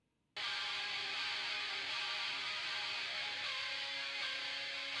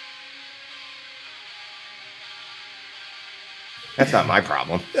That's not my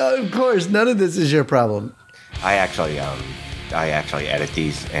problem. Of course, none of this is your problem. I actually edit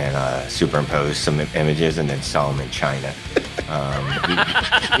these and superimpose some images and then sell them in China.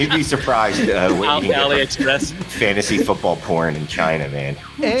 You'd be surprised what you can get from AliExpress. fantasy football porn in China, man.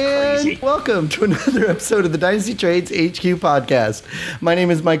 And Crazy. welcome to another episode of the Dynasty Trades HQ podcast. My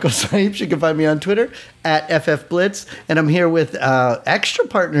name is Michael Sipes. You can find me on Twitter at FFBlitz. And I'm here with extra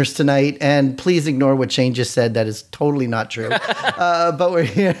partners tonight. And please ignore what Shane just said. That is totally not true. But we're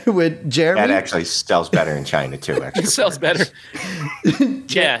here with Jeremy. That actually sells better in China, too. It sells better.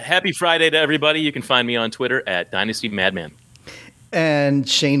 Yeah, happy Friday to everybody. You can find me on Twitter at Dynasty Madman. And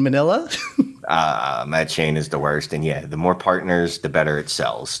Shane Manila. Matt Shane is the worst. And yeah, the more partners, the better it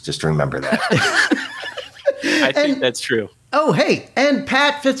sells. Just remember that. I think that's true. Oh, hey, and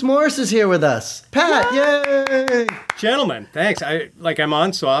Pat Fitzmaurice is here with us. Pat, yay! Gentlemen, thanks. I'm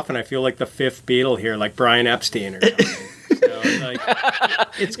on so often, I feel like the fifth Beatle here, like Brian Epstein or something.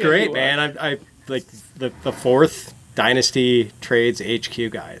 It's great, man. I like the fourth Dynasty Trades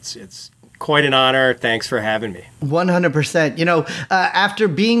HQ guy. It's quite an honor. Thanks for having me. 100%. You know, after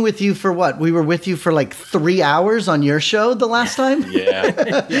being with you for what? We were with you for like 3 hours on your show the last time? Yeah.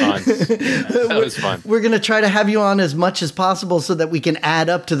 That was fun. We're going to try to have you on as much as possible so that we can add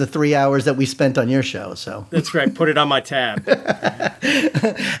up to the 3 hours that we spent on your show. So That's right. Put it on my tab.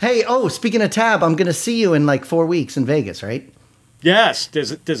 Hey, speaking of tab, I'm going to see you in like 4 weeks in Vegas, right? Yes.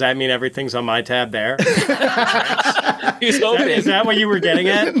 Does that mean everything's on my tab there? He's hoping. Is that what you were getting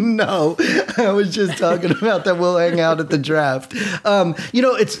at? No, I was just talking about that we'll hang out at the draft.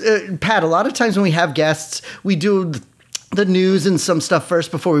 It's Pat, a lot of times when we have guests, we do the news and some stuff first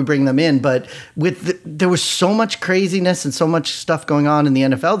before we bring them in. But there was so much craziness and so much stuff going on in the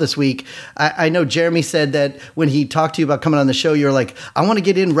NFL this week. I know Jeremy said that when he talked to you about coming on the show, you're like, I want to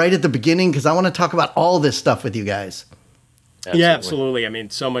get in right at the beginning because I want to talk about all this stuff with you guys. Absolutely. Yeah, absolutely. I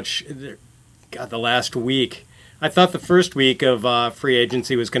mean, so much. God, the last week. I thought the first week of free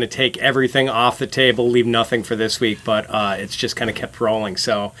agency was going to take everything off the table, leave nothing for this week, but it's just kind of kept rolling.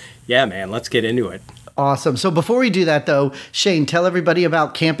 So, yeah, man, let's get into it. Awesome. So before we do that, though, Shane, tell everybody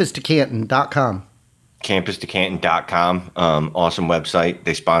about campustocanton.com. CampusToCanton.com. Awesome website.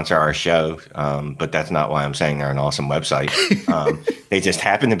 They sponsor our show, but that's not why I'm saying they're an awesome website. They just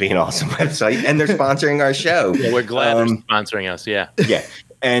happen to be an awesome website, and they're sponsoring our show. Yeah, we're glad they're sponsoring us, yeah. Yeah.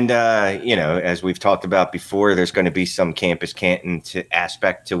 And, as we've talked about before, there's going to be some Campus Canton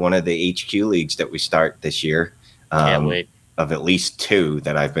aspect to one of the HQ leagues that we start this year. Can't wait. Of at least 2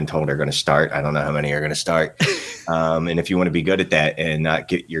 that I've been told are going to start. I don't know how many are going to start. And if you want to be good at that and not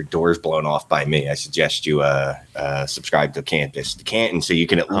get your doors blown off by me, I suggest you subscribe to Campus to Canton so you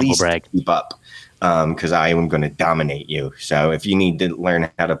can at least keep up. Because I am going to dominate you. So if you need to learn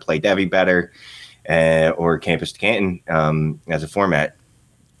how to play Devi better or Campus to Canton as a format,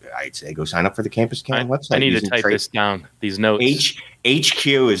 I'd say go sign up for the Campus Canton website. I need to type this down, these notes. HQ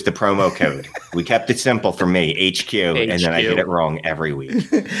is the promo code. We kept it simple for me, HQ, and then I get it wrong every week.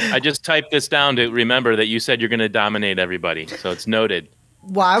 I just typed this down to remember that you said you're going to dominate everybody, so it's noted.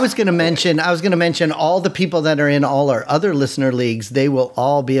 Well, I was going to mention all the people that are in all our other listener leagues. They will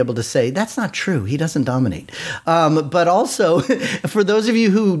all be able to say that's not true. He doesn't dominate. But also, for those of you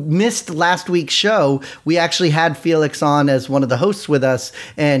who missed last week's show, we actually had Felix on as one of the hosts with us,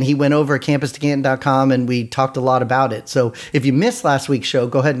 and he went over campustocanton.com and we talked a lot about it. So if you missed last week's show,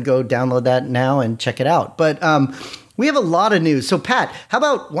 go ahead and go download that now and check it out. But we have a lot of news. So, Pat, how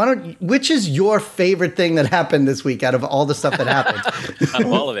about which is your favorite thing that happened this week out of all the stuff that happened?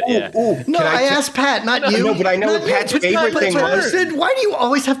 All of it, yeah. No, I asked Pat, not you. No, but I know what Pat's favorite thing was. Why do you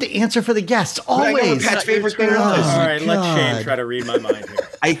always have to answer for the guests? Always. I know what Pat's favorite thing was. All right, let Shane try to read my mind here.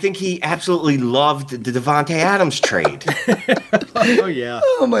 I think he absolutely loved the Devontae Adams trade. Oh, yeah.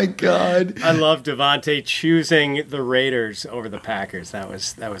 Oh, my God. I love Devontae choosing the Raiders over the Packers. That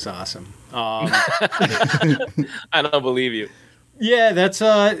was awesome. I don't believe you. Yeah, that's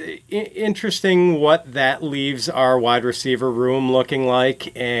interesting what that leaves our wide receiver room looking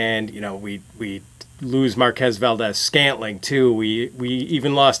like. And, we lose Marquez Valdez-Scantling, too. We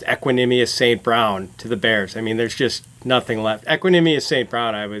even lost Equanimeous St. Brown to the Bears. I mean, there's just nothing left. Equanimeous St.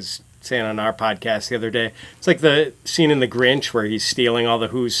 Brown, I was saying on our podcast the other day, it's like the scene in The Grinch where he's stealing all the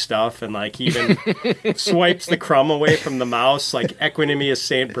Who's stuff and he even swipes the crumb away from the mouse. Like Equanimeous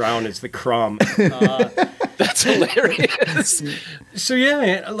St. Brown is the crumb. That's hilarious. So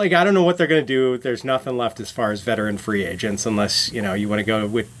yeah, I don't know what they're going to do. There's nothing left as far as veteran free agents unless, you want to go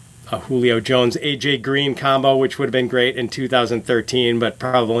with a Julio Jones, AJ Green combo, which would have been great in 2013, but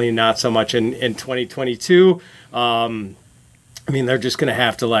probably not so much in 2022. I mean, they're just going to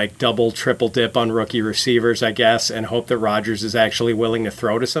have to like double, triple dip on rookie receivers, I guess, and hope that Rodgers is actually willing to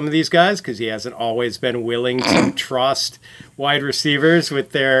throw to some of these guys because he hasn't always been willing to trust wide receivers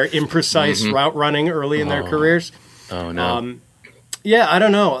with their imprecise route running early in their careers. Oh, no. Yeah, I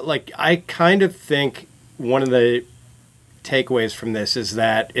don't know. Like, I kind of think one of the takeaways from this is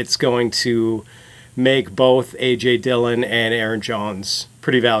that it's going to make both A.J. Dillon and Aaron Jones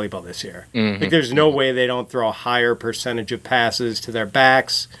pretty valuable this year. Like, there's no way they don't throw a higher percentage of passes to their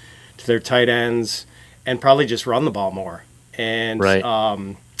backs, to their tight ends, and probably just run the ball more. And,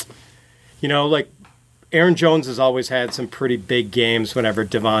 you know, like, Aaron Jones has always had some pretty big games whenever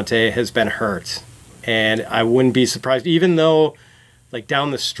Devontae has been hurt. And I wouldn't be surprised, even though, like,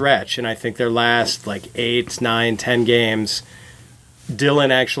 down the stretch, and I think their last, like, 8, 9, 10 games,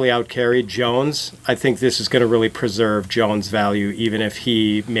 Dillon actually outcarried Jones. I think this is going to really preserve Jones' value, even if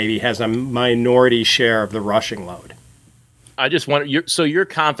he maybe has a minority share of the rushing load. I just want your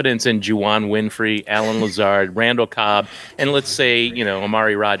confidence in Juwan Winfrey, Alan Lazard, Randall Cobb, and let's say, you know,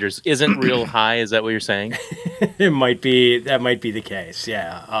 Amari Rodgers isn't real high. Is that what you're saying? That might be the case.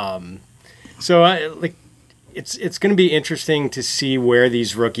 Yeah. So it's going to be interesting to see where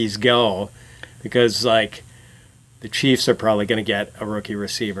these rookies go, because like the Chiefs are probably going to get a rookie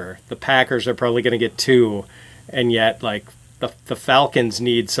receiver. The Packers are probably going to get 2, and yet like the Falcons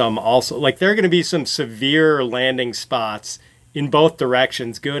need some also. Like there are going to be some severe landing spots in both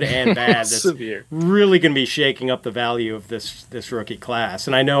directions, good and bad. That's really going to be shaking up the value of this rookie class.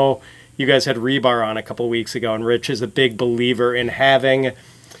 And I know you guys had Rebar on a couple weeks ago, and Rich is a big believer in having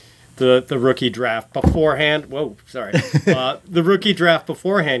the rookie draft beforehand. Whoa, sorry. The rookie draft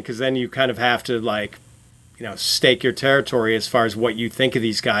beforehand, because then you kind of have to like, you know, stake your territory as far as what you think of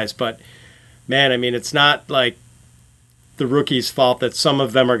these guys. But man, I mean, it's not like the rookies' fault that some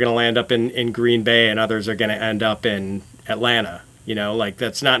of them are going to land up in Green Bay and others are going to end up in Atlanta. You know, like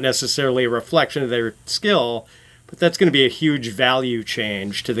that's not necessarily a reflection of their skill, but that's going to be a huge value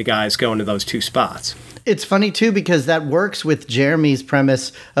change to the guys going to those 2 spots. It's funny, too, because that works with Jeremy's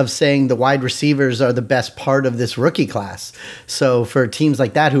premise of saying the wide receivers are the best part of this rookie class. So for teams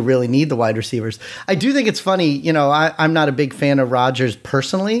like that who really need the wide receivers, I do think it's funny. You know, I'm not a big fan of Rodgers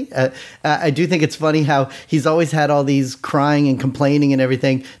personally. I do think it's funny how he's always had all these crying and complaining and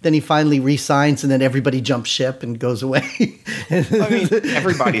everything. Then he finally re-signs and then everybody jumps ship and goes away. I mean,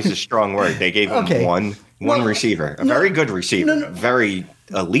 everybody's a strong word. They gave him one receiver, a very good receiver, very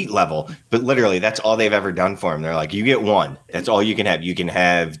elite level, but literally that's all they've ever done for him. They're like, you get one. That's all you can have. You can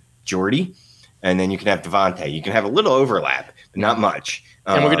have Jordy, and then you can have Devontae. You can have a little overlap, but not much.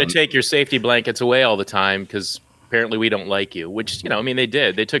 And we're going to take your safety blankets away all the time because apparently we don't like you, which, you know, I mean, they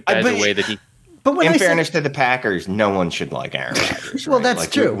did. They took guys away that he... But in fairness to the Packers, no one should like Aaron Rodgers. Well, right? that's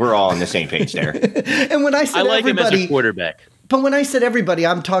like, true. We're all on the same page there. And when I said I like him as a quarterback. But when I said everybody,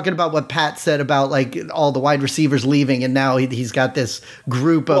 I'm talking about what Pat said about like all the wide receivers leaving, and now he's got this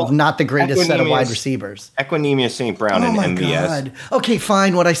group of not the greatest set of wide receivers. Equanimeous St. Brown and MVS. God. Okay,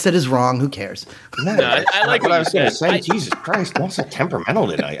 fine. What I said is wrong. Who cares? No, I like what I was going to say. Jesus Christ, I'm so temperamental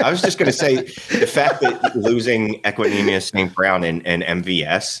tonight. I was just going to say the fact that losing Equanimeous St. Brown and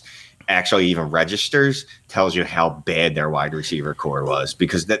MVS actually even registers tells you how bad their wide receiver core was,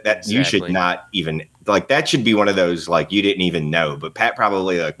 because that exactly. You should not even like that should be one of those like you didn't even know, but Pat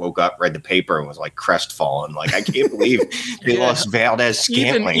probably like woke up, read the paper, and was like crestfallen, like I can't believe they lost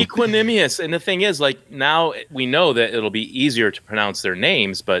Valdez-Scantling. Even Equanimeous, and the thing is, like now we know that it'll be easier to pronounce their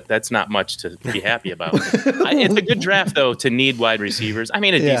names, but that's not much to be happy about. It's a good draft though to need wide receivers. I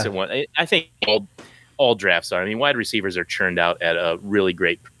mean, a decent one. I think all drafts are. I mean, wide receivers are churned out at a really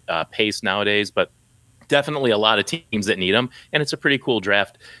great pace nowadays, but definitely a lot of teams that need them, and it's a pretty cool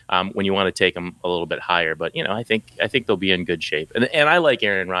draft when you want to take them a little bit higher. But you know, I think they'll be in good shape, and I like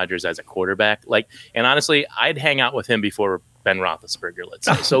Aaron Rodgers as a quarterback. Like, and honestly, I'd hang out with him before Ben Roethlisberger. Let's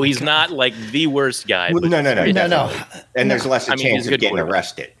say, so he's not like the worst guy. Well, no. And there's less a chance of getting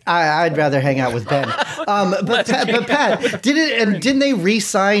arrested. I'd rather hang out with Ben. But Pat, didn't they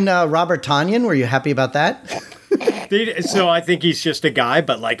re-sign Robert Tonyan? Were you happy about that? So I think he's just a guy,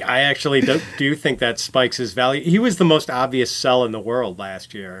 but like I actually do think that spikes his value. He was the most obvious sell in the world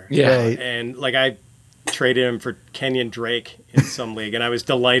last year. Yeah. And like I traded him for Kenyon Drake in some league, and I was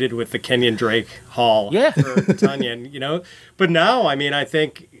delighted with the Kenyon Drake haul for Tonyan, you know. But now, I mean, I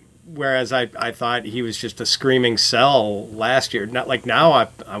think whereas I thought he was just a screaming sell last year, not like now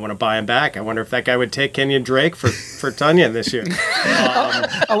I want to buy him back. I wonder if that guy would take Kenyon Drake for Tonyan this year.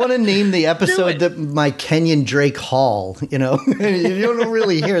 I want to name the episode that my Kenyon Drake Hall. You don't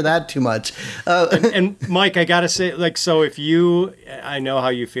really hear that too much. And Mike, I gotta say, so I know how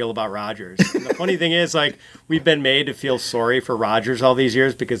you feel about Rodgers. And the funny thing is, we've been made to feel sorry for Rodgers all these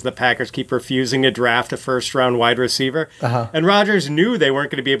years because the Packers keep refusing to draft a first-round wide receiver. And Rodgers knew they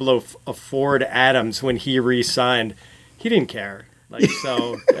weren't going to be able to afford Adams when he re-signed. He didn't care.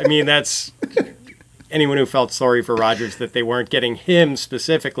 That's anyone who felt sorry for Rodgers that they weren't getting him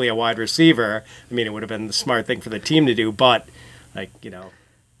specifically a wide receiver. It would have been the smart thing for the team to do, but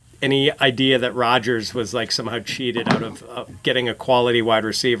any idea that Rodgers was somehow cheated out of getting a quality wide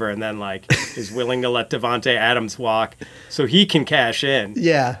receiver and then is willing to let Davante Adams walk so he can cash in.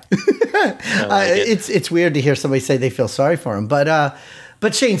 Yeah. It's weird to hear somebody say they feel sorry for him,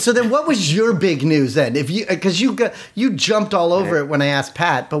 but Shane, so then what was your big news then? Because you jumped all over it when I asked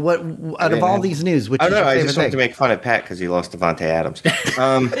Pat, but what out of all these news, which is your favorite I just wanted thing? to make fun of Pat because he lost Davante Adams.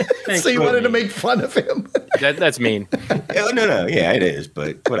 So you wanted to make fun of him? That's mean. No, yeah, it is,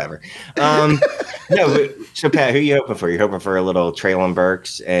 but whatever. So Pat, who are you hoping for? You're hoping for a little Traylon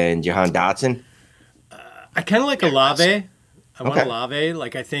Burks and Jahan Dotson? I kind of like Olave. I want Olave.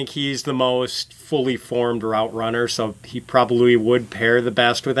 I think he's the most fully formed route runner, so he probably would pair the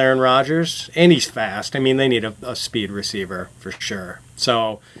best with Aaron Rodgers. And he's fast. They need a speed receiver for sure.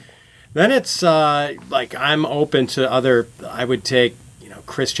 So then it's I'm open to other. I would take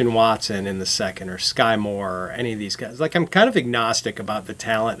Christian Watson in the second, or Sky Moore, or any of these guys. I'm kind of agnostic about the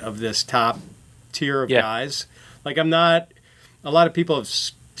talent of this top tier of guys. I'm not. A lot of people have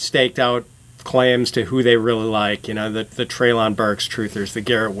staked out claims to who they really like, the Treylon Burks truthers, the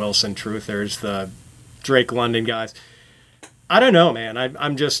Garrett Wilson truthers, the Drake London guys. I don't know, man.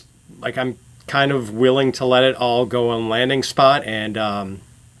 I'm just I'm kind of willing to let it all go on landing spot. And I'm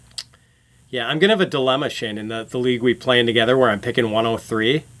gonna have a dilemma, Shane, in the league we playing together where I'm picking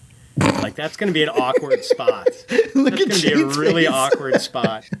 103. That's gonna be an awkward spot. That's gonna be a really awkward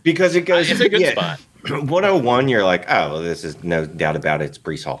spot because it goes. It's a good spot. 101, you're like, oh, this is no doubt about it. It's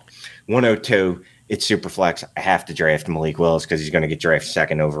Breece Hall. 102, it's super flex. I have to draft Malik Willis because he's going to get drafted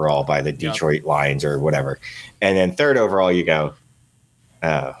second overall by the Detroit Lions or whatever. And then third overall, you go,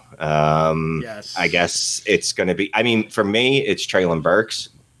 yes. I guess it's going to be. For me, it's Treylon Burks,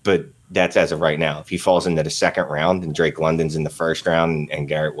 but that's as of right now. If he falls into the second round and Drake London's in the first round and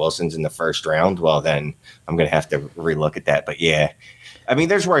Garrett Wilson's in the first round, well, then I'm going to have to relook at that. But yeah.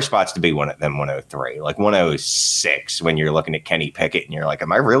 There's worse spots to be than 103, 106 when you're looking at Kenny Pickett and you're like,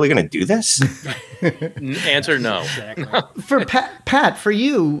 am I really going to do this? Answer no. Exactly. For Pat, for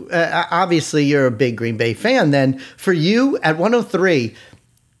you, obviously you're a big Green Bay fan. Then for you at 103,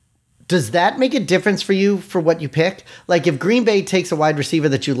 does that make a difference for you for what you pick? If Green Bay takes a wide receiver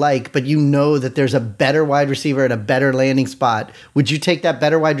that you like, but you know that there's a better wide receiver at a better landing spot, would you take that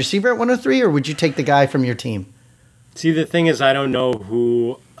better wide receiver at 103 or would you take the guy from your team? See, the thing is, I don't know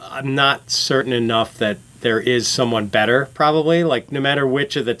who. I'm not certain enough that there is someone better, probably. No matter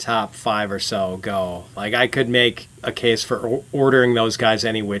which of the top 5 or so go. I could make a case for ordering those guys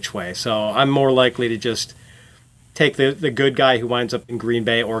any which way. So I'm more likely to just take the good guy who winds up in Green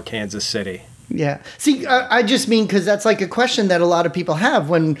Bay or Kansas City. Yeah. See, I just mean because that's a question that a lot of people have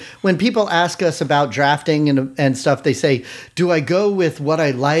when people ask us about drafting and stuff. They say, "Do I go with what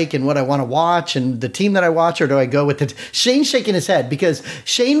I like and what I want to watch and the team that I watch, or do I go with the?" Shane's shaking his head because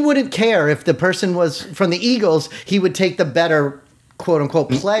Shane wouldn't care if the person was from the Eagles. He would take the better quote unquote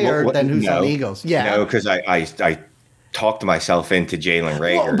player than who's on the Eagles. Yeah. No, because I talked myself into Jalen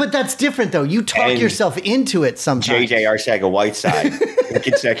Reagor. Well, but that's different, though. You talk yourself into it sometimes. J.J. Arcega-Whiteside in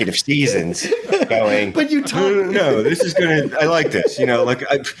consecutive seasons going, but you talk. No, this is going to – I like this. You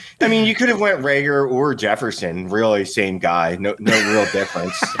could have went Reagor or Jefferson, really same guy. No real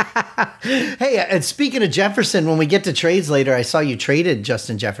difference. Hey, and speaking of Jefferson, when we get to trades later, I saw you traded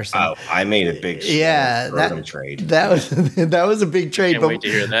Justin Jefferson. Oh, I made a big trade. That was a big trade. Can't wait to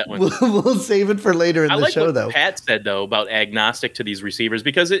hear that one. We'll save it for later in the show, what though. Pat said, though, about agnostic to these receivers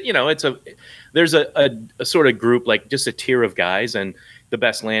because there's a sort of group, just a tier of guys, and the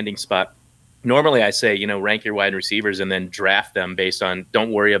best landing spot. Normally I say, rank your wide receivers and then draft them based on,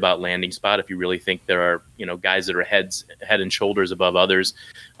 don't worry about landing spot. If you really think there are, guys that are head and shoulders above others,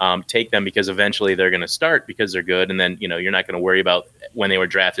 take them because eventually they're going to start because they're good. And then, you're not going to worry about when they were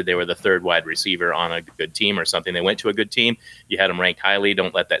drafted, they were the third wide receiver on a good team or something. They went to a good team. You had them ranked highly.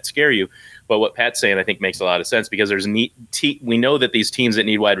 Don't let that scare you. But what Pat's saying, I think, makes a lot of sense because we know that these teams that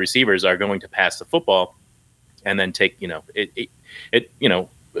need wide receivers are going to pass the football and then take,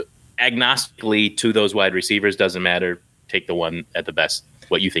 agnostically to those wide receivers, doesn't matter. Take the one at the best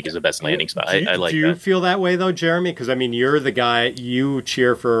what you think is the best landing spot. I like that. Do you feel that way though, Jeremy? Because I mean, you're the guy, you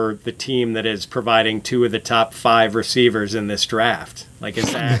cheer for the team that is providing 2 of the top 5 receivers in this draft. Like,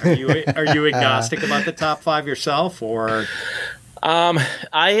 is that are you agnostic about the top 5 yourself, or?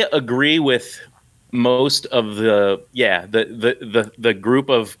 I agree with most of the group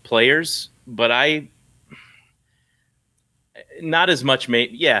of players, but not as much.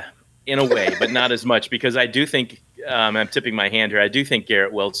 In a way, but not as much, because I do think I'm tipping my hand here. I do think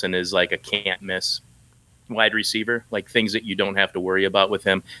Garrett Wilson is like a can't miss wide receiver, like things that you don't have to worry about with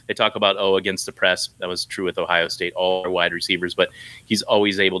him. They talk about, against the press. That was true with Ohio State, all our wide receivers, but he's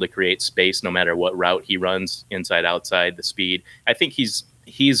always able to create space no matter what route he runs, inside, outside, the speed. I think he's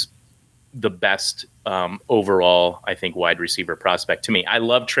the best overall, I think, wide receiver prospect to me. I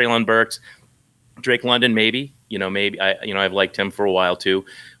love Treylon Burks. Drake London, maybe. I've liked him for a while too,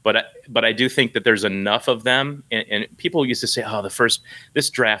 but I do think that there's enough of them. And people used to say, this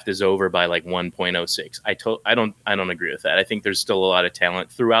draft is over by like 1.06. I don't agree with that. I think there's still a lot of talent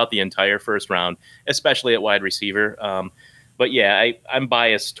throughout the entire first round, especially at wide receiver. But yeah, I'm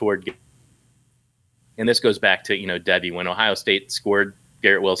biased toward, and this goes back to, Debbie, when Ohio State scored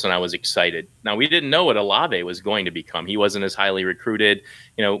Garrett Wilson, I was excited. Now, we didn't know what Olave was going to become. He wasn't as highly recruited.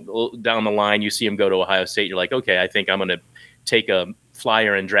 Down the line, you see him go to Ohio State. You're like, okay, I think I'm going to take a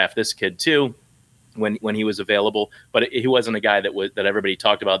flyer and draft this kid too, when he was available. But he wasn't a guy that everybody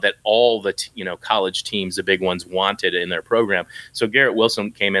talked about, that all the college teams, the big ones, wanted in their program. So Garrett Wilson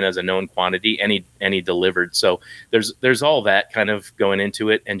came in as a known quantity, and he delivered. So there's all that kind of going into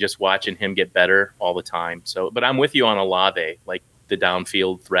it, and just watching him get better all the time. So, but I'm with you on Olave, like the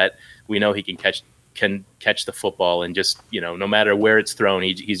downfield threat. We know he can catch the football, and just no matter where it's thrown,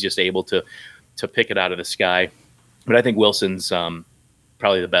 he's just able to pick it out of the sky. But I think Wilson's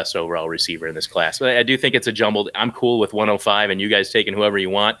probably the best overall receiver in this class. But I do think it's a jumbled. I'm cool with 105, and you guys taking whoever you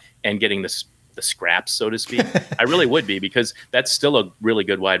want and getting the scraps, so to speak. I really would be, because that's still a really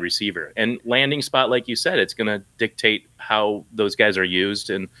good wide receiver. And landing spot, like you said, it's going to dictate how those guys are used.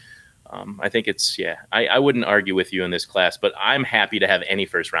 And I think I wouldn't argue with you in this class, but I'm happy to have any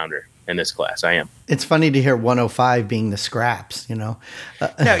first rounder in this class. I am. It's funny to hear 105 being the scraps, No,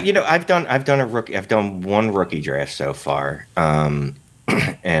 I've done one rookie draft so far.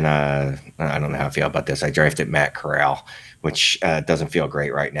 And I don't know how I feel about this. I drafted Matt Corral, which doesn't feel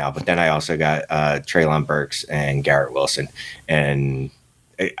great right now. But then I also got Treylon Burks and Garrett Wilson. And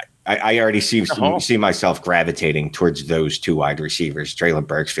I already see myself gravitating towards those 2 wide receivers. Treylon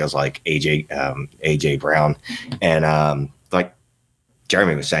Burks feels like AJ Brown, and like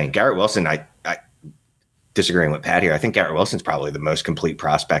Jeremy was saying, Garrett Wilson. I disagreeing with Pat here. I think Garrett Wilson's probably the most complete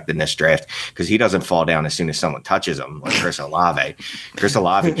prospect in this draft, because he doesn't fall down as soon as someone touches him, like Chris Olave,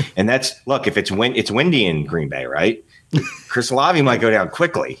 and if it's windy in Green Bay, right? Chris Olave might go down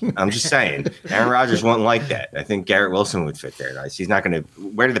quickly. I'm just saying. Aaron Rodgers wouldn't like that. I think Garrett Wilson would fit there. He's not going to.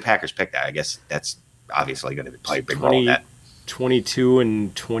 Where did the Packers pick that? I guess that's obviously going to play a big role in that. 22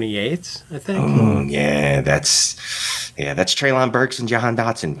 and 28, I think. That's Treylon Burks and Jahan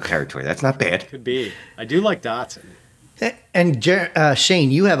Dotson territory. That's not bad. Could be. I do like Dotson. And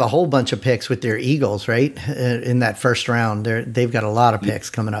Shane, you have a whole bunch of picks with their Eagles, right? In that first round, they've got a lot of picks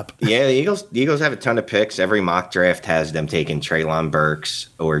coming up. Yeah, the Eagles have a ton of picks. Every mock draft has them taking Treylon Burks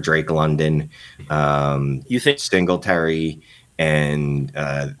or Drake London, you think Singletary, and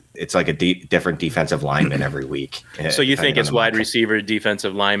it's like a different defensive lineman every week. So you think it's wide receiver,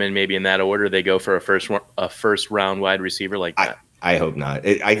 defensive lineman, maybe in that order? They go for a first round wide receiver like that. I hope not.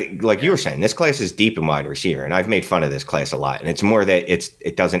 I like you were saying, this class is deep in wide receiver, and I've made fun of this class a lot. And it's more that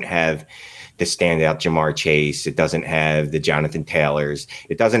it doesn't have the standout Jamar Chase. It doesn't have the Jonathan Taylors.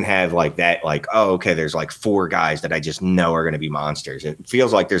 It doesn't have like that. Like, there's like 4 guys that I just know are going to be monsters. It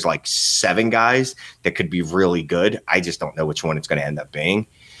feels like there's like 7 guys that could be really good. I just don't know which one it's going to end up being.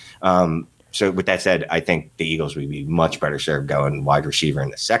 So with that said, I think the Eagles would be much better served going wide receiver in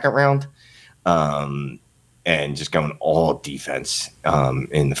the second round. And just going all defense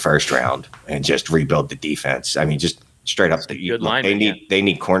in the first round and just rebuild the defense. I mean, just straight up. They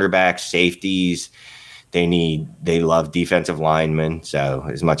need cornerbacks, safeties. They love defensive linemen. So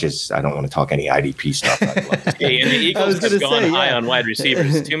as much as I don't want to talk any IDP stuff, I'd love to and the Eagles have gone high on wide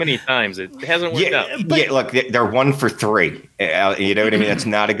receivers too many times. It hasn't worked out. Look, they're 1 for 3. You know what I mean? That's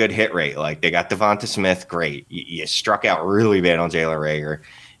not a good hit rate. Like, they got Devonta Smith, great. You struck out really bad on Jalen Reagor.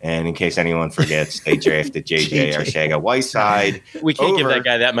 And in case anyone forgets, they drafted JJ Arcega-Whiteside. We can't give that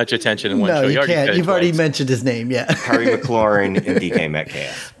guy that much attention in one show. You can't. You've already mentioned his name, yeah. Terry McLaurin and DK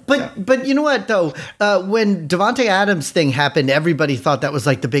Metcalf. But you know what though? When Davante Adams thing happened, everybody thought that was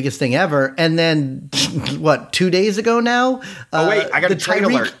like the biggest thing ever. And then, what? 2 days ago now? Oh wait, I got a trade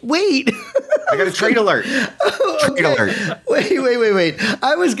alert. Wait. I got a trade alert. Trade alert. Wait.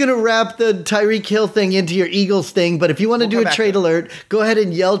 I was gonna wrap the Tyreek Hill thing into your Eagles thing, but if you want to do a trade alert, go ahead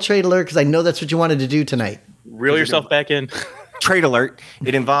and yell trade alert because I know that's what you wanted to do tonight. Reel yourself back in. Trade alert.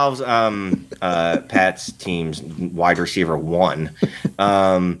 It involves Pat's team's wide receiver 1.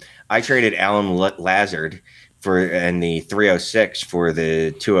 I traded Alan Lazard in the 306 for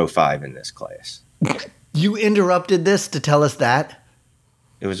the 205 in this class. You interrupted this to tell us that?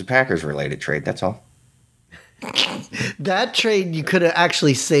 It was a Packers related trade. That's all. That trade you could have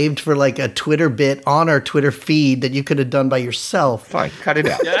actually saved for like a Twitter bit on our Twitter feed that you could have done by yourself. Fine, cut it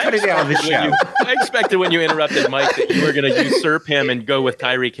out. Cut it out of the show. I expected when you interrupted Mike that you were going to usurp him and go with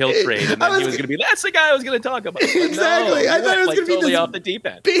Tyreek Hill trade, and then he was going to be, that's the guy I was going to talk about. Exactly. No, I thought it was like, going to be totally this off the deep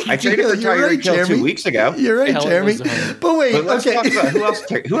end. I traded for Tyreek Hill 2 weeks ago. You're right, Jeremy. But wait, let's talk about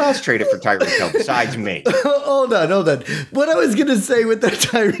who else traded for Tyreek Hill besides me? Hold on. What I was going to say with that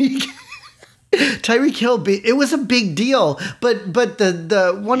Tyreek Hill, it was a big deal, but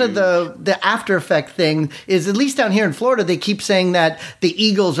the one of the after effect thing is, at least down here in Florida, they keep saying that the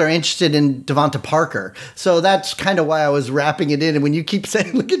Eagles are interested in Devonta Parker. So that's kind of why I was wrapping it in. And when you keep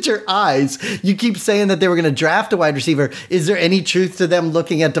saying, look at your eyes, you keep saying that they were going to draft a wide receiver. Is there any truth to them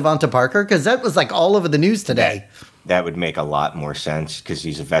looking at Devonta Parker? Because that was like all over the news today. That would make a lot more sense because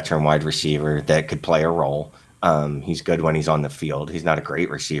he's a veteran wide receiver that could play a role. He's good when he's on the field. He's not a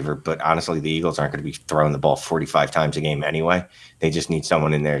great receiver, but honestly, the Eagles aren't going to be throwing the ball 45 times a game anyway. They just need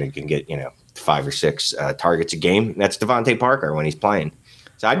someone in there that can get, 5 or 6 targets a game. That's Devontae Parker when he's playing.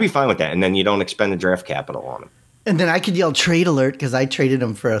 So I'd be fine with that. And then you don't expend the draft capital on him. And then I could yell trade alert because I traded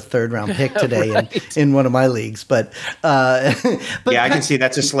him for a 3rd-round pick today in one of my leagues. But yeah, I can see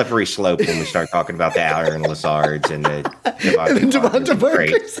that's a slippery slope when we start talking about the Aaron Lazards and the Devonta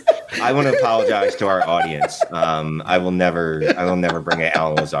Parkers. I want to apologize to our audience. I will never bring an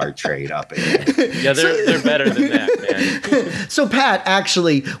Alan Lazard trade up again. Yeah, they're better than that, man. So Pat,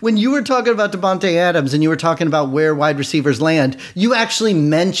 actually, when you were talking about Davante Adams and you were talking about where wide receivers land, you actually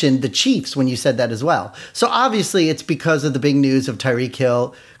mentioned the Chiefs when you said that as well. So obviously, it's because of the big news of Tyreek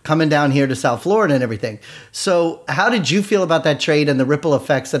Hill coming down here to South Florida and everything. So how did you feel about that trade and the ripple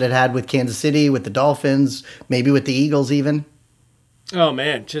effects that it had with Kansas City, with the Dolphins, maybe with the Eagles even? Oh,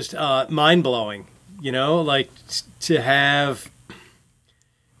 man, just mind-blowing. Like to have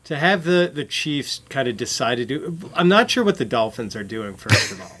the Chiefs kind of decide to do. I'm not sure what the Dolphins are doing,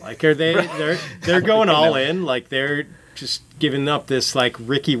 first of all. Like, are they're going all in? Like, they're just giving up this, like,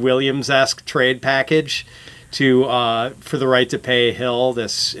 Ricky Williams-esque trade package to for the right to pay Hill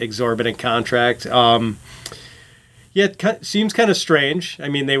this exorbitant contract. Yeah, it seems kind of strange. I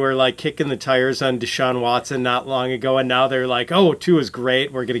mean, they were like kicking the tires on Deshaun Watson not long ago, and now they're like, oh, Tua is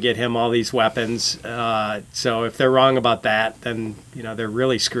great. We're going to get him all these weapons. So if they're wrong about that, then they're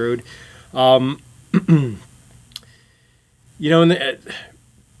really screwed.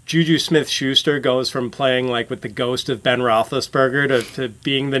 Juju Smith-Schuster goes from playing like with the ghost of Ben Roethlisberger to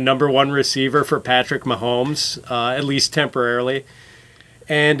being the number 1 receiver for Patrick Mahomes, at least temporarily.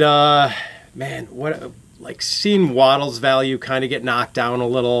 And man, what like seeing Waddle's value kind of get knocked down a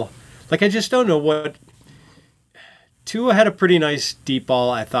little. Like I just don't know what. Tua had a pretty nice deep ball,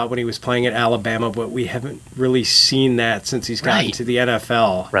 I thought, when he was playing at Alabama, but we haven't really seen that since he's gotten to the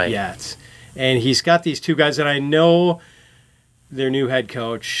NFL yet. And he's got these 2 guys that I know. Their new head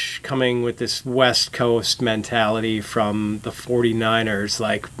coach coming with this West Coast mentality from the 49ers.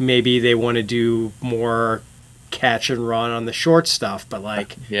 Like, maybe they want to do more catch and run on the short stuff, but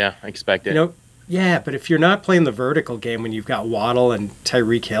like... Yeah, I expect it. Yeah, but if you're not playing the vertical game when you've got Waddle and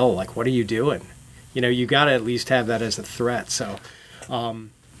Tyreek Hill, like, what are you doing? You got to at least have that as a threat. So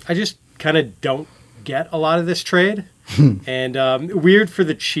I just kind of don't get a lot of this trade. And weird for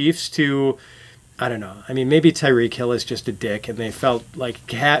the Chiefs to... I don't know. I mean, maybe Tyreek Hill is just a dick, and they felt like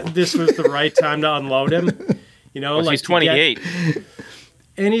this was the right time to unload him. Well, like he's 28.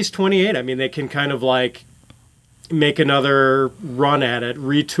 And he's 28. I mean, they can kind of like make another run at it,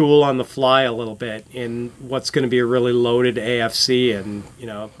 retool on the fly a little bit in what's going to be a really loaded AFC, and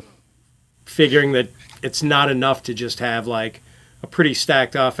figuring that it's not enough to just have like a pretty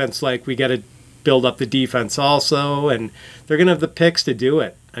stacked offense. Like, we got to build up the defense also, and they're going to have the picks to do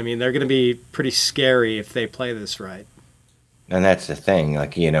it. I mean, they're going to be pretty scary if they play this right. And that's the thing.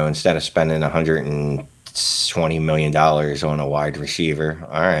 Like, instead of spending $160 $20 million on a wide receiver.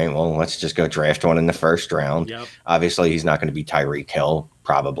 All right, well, let's just go draft one in the first round. Yep. Obviously, he's not going to be Tyreek Hill.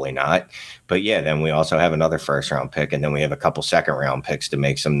 Probably not. But yeah, then we also have another first round pick, and then we have a couple second round picks to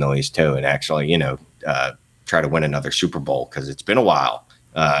make some noise too, and actually, try to win another Super Bowl, because it's been a while.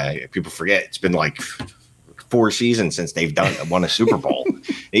 People forget it's been like 4 seasons since they've won a Super Bowl.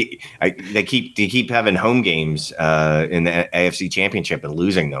 They keep having home games in the AFC Championship and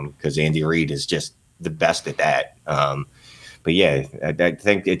losing them because Andy Reid is just the best at that. But yeah, I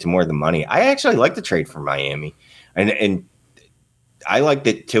think it's more the money. I actually like the trade for Miami, and I like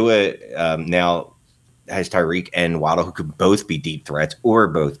that Tua now has Tyreek and Waddle, who could both be deep threats or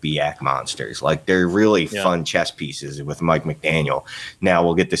both be yak monsters. Like, they're really fun chess pieces with Mike McDaniel. Now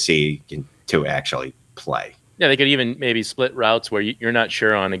we'll get to see Tua actually play. Yeah, they could even maybe split routes where you're not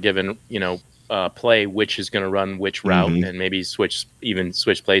sure on a given, play which is going to run which route, and maybe switch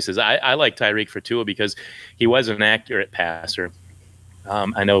places. I like Tyreek for Tua because he was an accurate passer.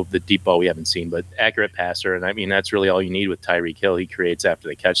 I know the deep ball we haven't seen, but accurate passer. And I mean, that's really all you need with Tyreek Hill. He creates after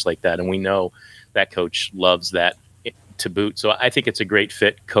the catch like that. And we know that coach loves that to boot. So I think it's a great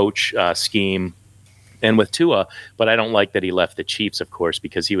fit coach scheme. And with Tua, but I don't like that he left the Chiefs, of course,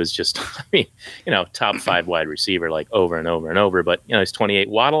 because he was just, top 5 wide receiver, like over and over and over. But, he's 28.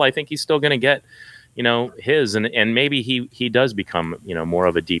 Waddle, I think he's still going to get, his, and maybe he does become, more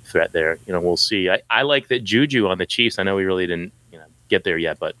of a deep threat there. We'll see. I like that Juju on the Chiefs. I know we really didn't, get there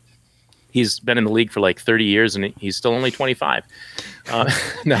yet, but he's been in the league for like 30 years and he's still only 25.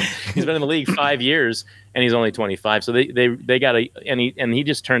 No, he's been in the league 5 years and he's only 25. So they got and he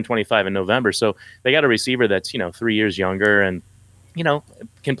just turned 25 in November. So they got a receiver that's, 3 years younger and,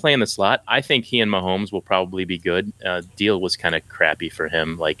 can play in the slot. I think he and Mahomes will probably be good. Deal was kind of crappy for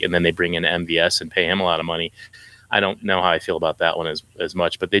him. And then they bring in MVS and pay him a lot of money. I don't know how I feel about that one as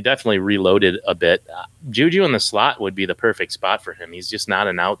much, but they definitely reloaded a bit. Juju in the slot would be the perfect spot for him. He's just not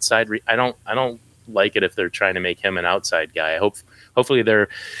an outside. I don't like it if they're trying to make him an outside guy. Hopefully their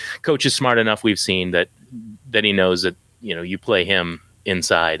coach is smart enough. We've seen that he knows that, you play him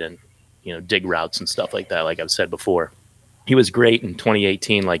inside and, dig routes and stuff like that. Like I've said before, he was great in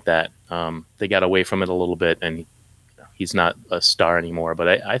 2018 like that. They got away from it a little bit and he's not a star anymore,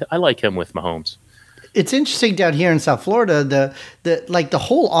 but I like him with Mahomes. It's interesting down here in South Florida, the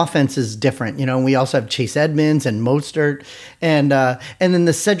whole offense is different. We also have Chase Edmonds and Mostert, and then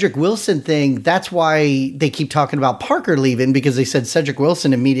the Cedric Wilson thing. That's why they keep talking about Parker leaving, because they said Cedric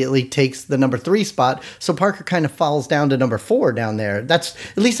Wilson immediately takes the number 3 spot, so Parker kind of falls down to number 4 down there. At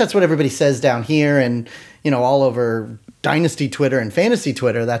least that's what everybody says down here, and all over Dynasty Twitter and Fantasy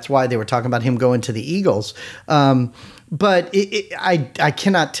Twitter. That's why they were talking about him going to the Eagles. But I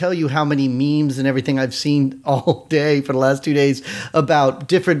cannot tell you how many memes and everything I've seen all day for the last 2 days about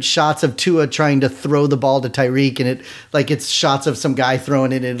different shots of Tua trying to throw the ball to Tyreek, and it's shots of some guy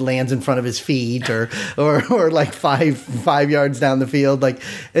throwing it and it lands in front of his feet, or like five yards down the field. Like,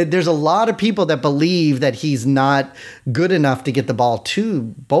 there's a lot of people that believe that he's not good enough to get the ball to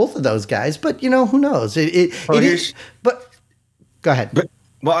both of those guys. But who knows? But go ahead.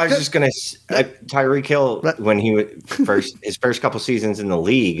 Well, I was just going to Tyreek Hill, when he was his first couple seasons in the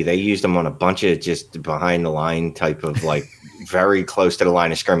league, they used him on a bunch of just behind the line type of very close to the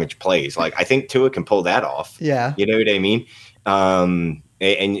line of scrimmage plays. Like, I think Tua can pull that off. Yeah. You know what I mean? And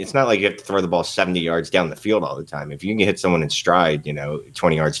it's not like you have to throw the ball 70 yards down the field all the time. If you can hit someone in stride,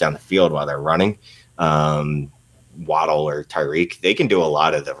 20 yards down the field while they're running, Waddle or Tyreek, they can do a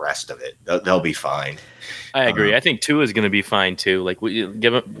lot of the rest of it. They'll be fine. I agree. I think Tua is going to be fine too. Like, we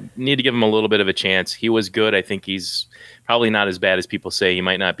need to give him a little bit of a chance. He was good. I think he's probably not as bad as people say. He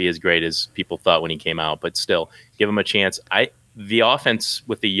might not be as great as people thought when he came out, but still, give him a chance. The offense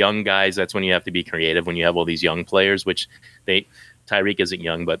with the young guys, that's when you have to be creative. When you have all these young players, which Tyreek isn't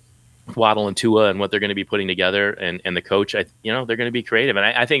young, but Waddle and Tua and what they're going to be putting together, and the coach, they're going to be creative, and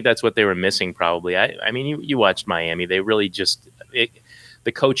I think that's what they were missing probably. I mean, you watched Miami; they really just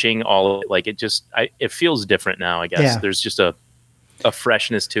the coaching, all of it, it feels different now. I guess there's just a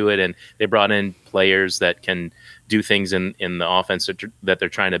freshness to it, and they brought in players that can do things in the offense that they're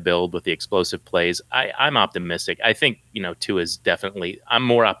trying to build with the explosive plays. I'm optimistic. I think Tua is definitely. I'm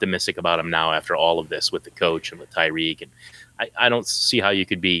more optimistic about him now after all of this with the coach and with Tyreek, and I don't see how you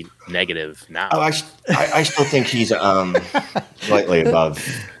could be negative now. Oh, I still think he's slightly above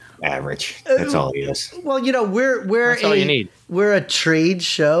average. That's all he is. Well, we're all you need. We're a trade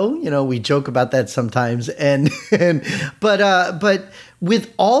show. We joke about that sometimes, but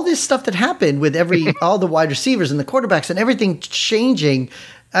with all this stuff that happened with all the wide receivers and the quarterbacks and everything changing,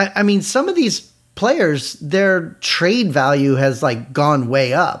 I mean, some of these players, their trade value has like gone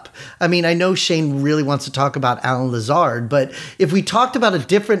way up. I mean, I know Shane really wants to talk about Alan Lazard, but if we talked about a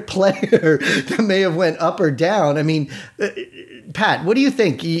different player that may have went up or down, I mean, Pat, what do you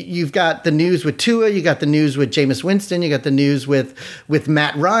think? You've got the news with Tua, you got the news with Jameis Winston, you got the news with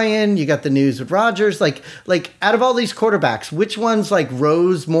Matt Ryan, you got the news with Rodgers. Like out of all these quarterbacks, which ones like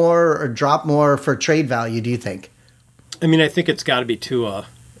rose more or dropped more for trade value, do you think? I mean, I think it's got to be Tua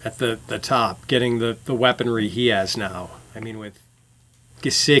at the top, getting the weaponry he has now. I mean, with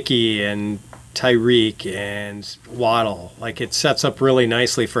Gesicki and Tyreek and Waddle, like it sets up really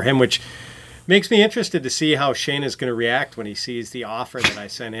nicely for him, which makes me interested to see how Shane is going to react when he sees the offer that I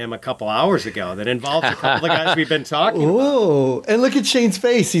sent him a couple hours ago that involves a couple of guys we've been talking about. Ooh, and look at Shane's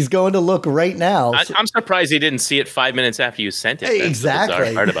face. He's going to look right now. I'm surprised he didn't see it 5 minutes after you sent it. That's exactly. the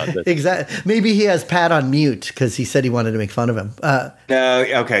bizarre part about this. Exactly. Maybe he has Pat on mute because he said he wanted to make fun of him. No,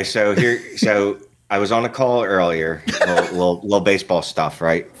 okay. So I was on a call earlier, little baseball stuff,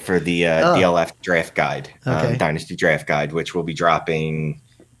 right, for the DLF draft guide, Okay. Dynasty draft guide, which will be dropping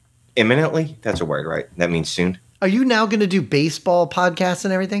imminently. That's a word, right? That means soon. Are you now going to do baseball podcasts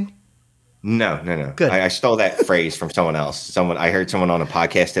and everything? No. Good. I stole that phrase from someone else. I heard someone on a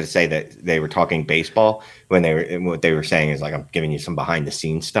podcast that say that they were talking baseball when what they were saying is like, I'm giving you some behind the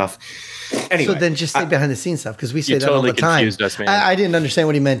scenes stuff. Anyway, So then just say behind the scenes stuff because we say that all totally the time. confused us, man. I didn't understand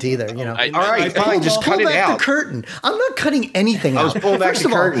what he meant either. You know. I- all right, fine, just Pull cut it back out. the curtain. I'm not cutting anything out. I was pulling back First the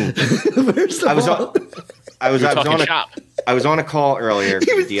of all- curtain. First of I was all, on. I was talking on a shop. I was on a call earlier for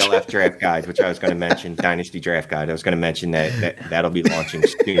the DLF draft guide, which I was going to mention, Dynasty draft guide. I was going to mention that'll be launching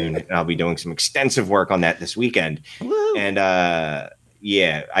soon, and I'll be doing some extensive work on that this weekend. Woo. And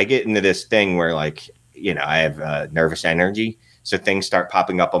yeah, I get into this thing where like, you know, I have nervous energy, so things start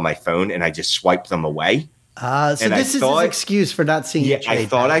popping up on my phone, and I just swipe them away. so and I this is thought- his excuse for not seeing Yeah, your trade. I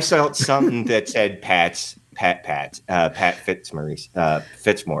thought I saw something that said Pat Fitzmaurice.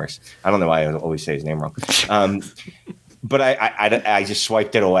 Fitzmaurice. I don't know why I always say his name wrong. But I just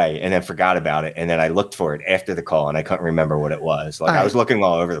swiped it away and then forgot about it. And then I looked for it after the call and I couldn't remember what it was. Like I was looking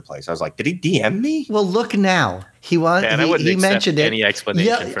all over the place. I was like, did he DM me? Well, look now. He wants. Man, I wouldn't he accept mentioned it. any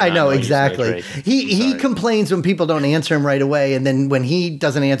explanation Yeah, for I not know knowing he's gonna exactly. trade. He Sorry. complains when people don't answer him right away, and then when he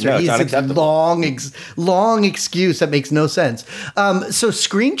doesn't answer, No, it's he's this unacceptable. long excuse that makes no sense. So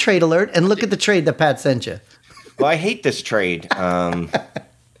screen trade alert, and look at the trade that Pat sent you. Well, I hate this trade.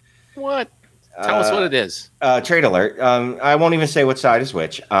 What? Tell us what it is. Trade alert. I won't even say what side is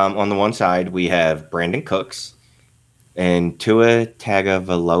which. On the one side, we have Brandon Cooks and Tua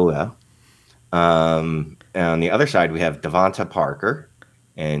Tagovailoa. And on the other side, we have Devonta Parker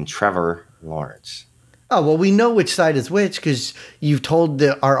and Trevor Lawrence. Oh, well, we know which side is which because you've told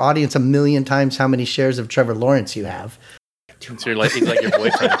our audience a million times how many shares of Trevor Lawrence you have. So he's like your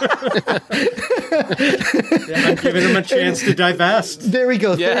boyfriend. Yeah, I'm giving him a chance to divest. There we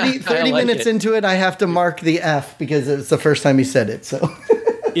go. Yeah, 30 I like minutes it. into it, I have to mark the F because it's the first time he said it. So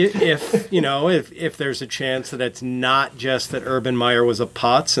If there's a chance that it's not just that Urban Meyer was a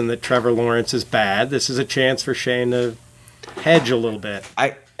putz and that Trevor Lawrence is bad, this is a chance for Shane to hedge a little bit.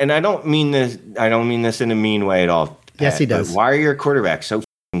 I don't mean this. I don't mean this in a mean way at all. Yes, he but does. Why are your quarterbacks so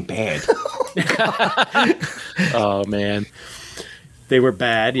f***ing bad? Oh man. They were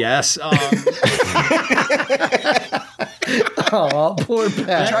bad, yes. oh, poor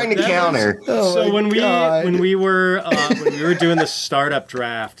Pat. Trying to counter. Oh So my when God. we were doing the startup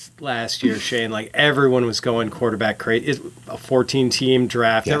draft last year, Shane, like everyone was going quarterback crazy. It's a 14-team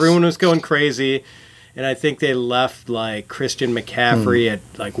draft. Yes. Everyone was going crazy, and I think they left like Christian McCaffrey at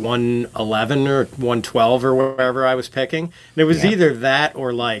like 111 or 112 or wherever I was picking. And it was either that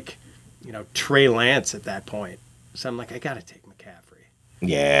or like, Trey Lance at that point. So I'm like, I got to take McCaffrey.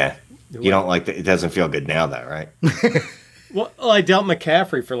 Yeah. You don't like that. It doesn't feel good now, though, right? Well, I dealt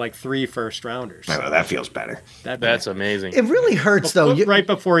McCaffrey for like 3 first-rounders. Oh, that feels better. That's amazing. It really hurts, though. Right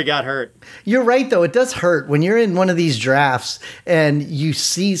before he got hurt. You're right, though. It does hurt when you're in one of these drafts and you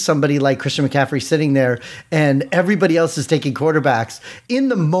see somebody like Christian McCaffrey sitting there and everybody else is taking quarterbacks. In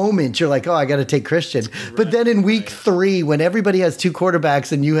the moment, you're like, oh, I got to take Christian. But then in week 3, when everybody has 2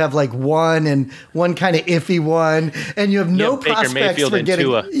 quarterbacks and you have like one and one kind of iffy one, and you have no Baker prospects Mayfield for and getting.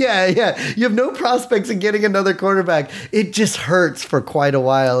 Tua. Yeah. You have no prospects in getting another quarterback. It just hurts for quite a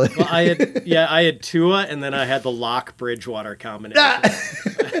while. Well, I had Tua, and then I had the Lock Bridgewater combination.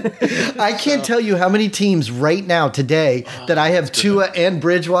 I can't tell you how many teams right now today that I have Tua and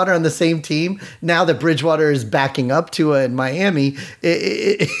Bridgewater on the same team. Now that Bridgewater is backing up Tua in Miami,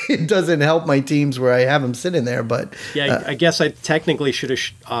 it doesn't help my teams where I have him sitting there. But Yeah, I guess I technically should have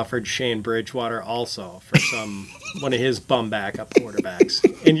offered Shane Bridgewater also for some one of his bum backup quarterbacks.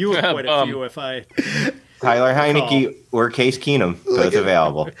 And you have quite a few if I... Tyler Heineke or Case Keenum, both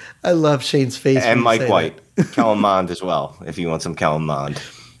available. I love Shane's face. And Mike White. Kellen Mond as well, if you want some Kellen Mond.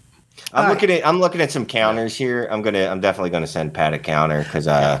 I'm looking at some counters here. I'm definitely gonna send Pat a counter because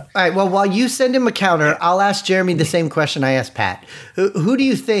all right, well, while you send him a counter, I'll ask Jeremy the same question I asked Pat. Who do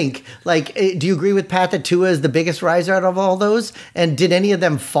you think, like, do you agree with Pat that Tua is the biggest riser out of all those? And did any of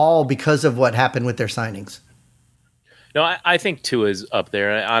them fall because of what happened with their signings? No, I think Tua's up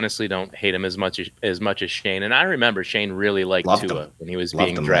there. I honestly don't hate him as much as Shane. And I remember Shane really liked Tua when he was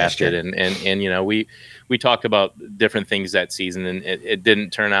being drafted. And you know, we talked about different things that season, and it didn't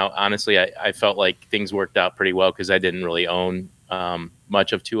turn out. Honestly, I felt like things worked out pretty well because I didn't really own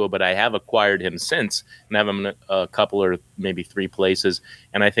much of Tua, but I have acquired him since and have him in a couple or maybe 3 places.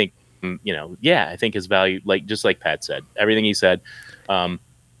 And I think, you know, I think his value, just like Pat said, everything he said,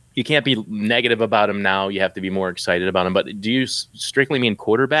 you can't be negative about him now. You have to be more excited about him. But do you strictly mean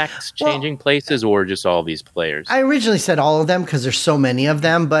quarterbacks changing places or just all these players? I originally said all of them because there's so many of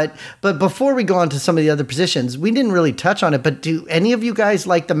them. But before we go on to some of the other positions, we didn't really touch on it. But do any of you guys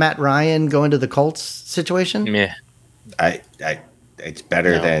like the Matt Ryan going to the Colts situation? Yeah. It's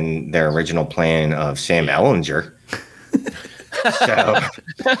better than their original plan of Sam Ehlinger. So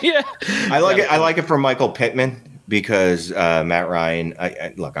yeah, I like it for Michael Pittman. Because Matt Ryan,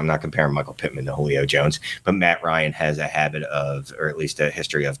 look, I'm not comparing Michael Pittman to Julio Jones, but Matt Ryan has a habit of, or at least a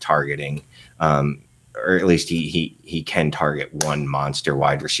history of targeting, or at least he can target one monster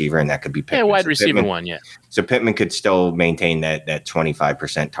wide receiver, and that could be Pittman. Yeah, wide receiver one, yeah. So Pittman could still maintain that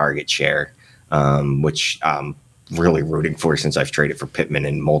 25% target share, which I'm really rooting for since I've traded for Pittman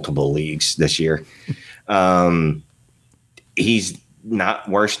in multiple leagues this year. He's not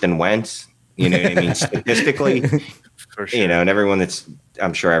worse than Wentz. You know what I mean? Statistically, for sure. You know, and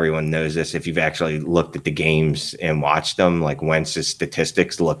I'm sure everyone knows this. If you've actually looked at the games and watched them, like Wentz's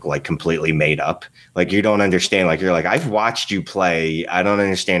statistics look like completely made up. Like you don't understand. Like you're like, I've watched you play. I don't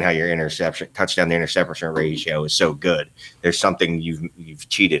understand how your touchdown to interception ratio is so good. There's something you've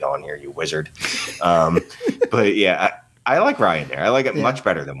cheated on here, you wizard. But yeah. I like Ryan there. I like it much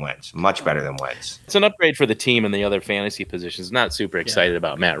better than Wentz. Much better than Wentz. It's an upgrade for the team and the other fantasy positions. Not super excited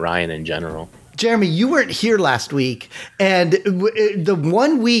about Matt Ryan in general. Jeremy, you weren't here last week, and the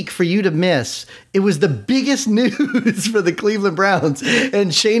 1 week for you to miss, it was the biggest news for the Cleveland Browns.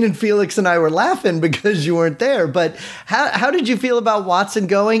 And Shane and Felix and I were laughing because you weren't there. But how did you feel about Watson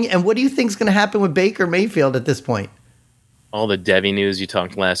going, and what do you think is going to happen with Baker Mayfield at this point? All the Devy news you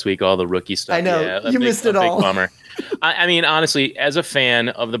talked last week, all the rookie stuff. I know. You missed it all. Big bummer. I mean, honestly, as a fan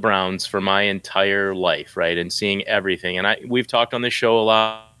of the Browns for my entire life, right, and seeing everything, and we've talked on this show a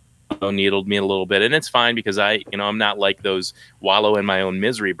lot, needled me a little bit, and it's fine because I'm not like those wallow in my own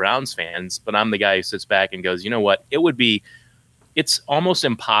misery Browns fans, but I'm the guy who sits back and goes, you know what, it's almost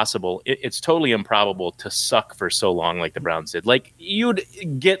impossible. It's totally improbable to suck for so long like the Browns did. Like you'd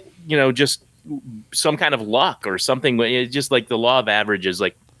get, just some kind of luck or something. It's just like the law of averages,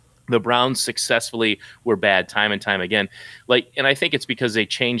 like the Browns successfully were bad time and time again. And I think it's because they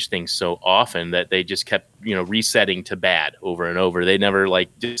changed things so often that they just kept, resetting to bad over and over. They never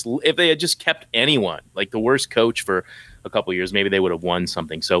if they had just kept anyone, like the worst coach for a couple of years, maybe they would have won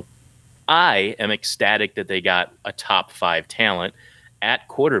something. So I am ecstatic that they got a top 5 talent at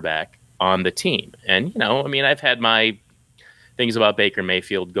quarterback on the team. And, I've had my things about Baker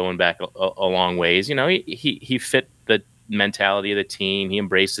Mayfield going back a long ways. He fit the mentality of the team. He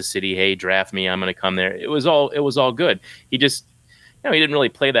embraced the city. Hey, draft me. I'm going to come there. It was all good. He just, he didn't really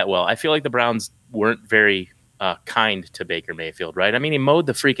play that well. I feel like the Browns weren't very kind to Baker Mayfield, right? I mean, he mowed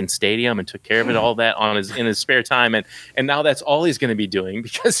the freaking stadium and took care of it, all that in his spare time. And now that's all he's going to be doing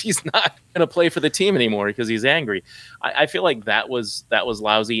because he's not going to play for the team anymore because he's angry. I feel like that was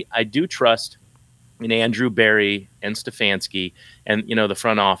lousy. I do trust Andrew Berry and Stefanski and, the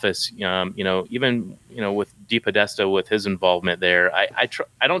front office, even, with DePodesta with his involvement there.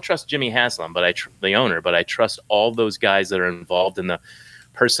 I don't trust Jimmy Haslam, but the owner, but I trust all those guys that are involved in the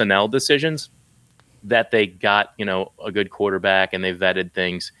personnel decisions that they got, a good quarterback and they vetted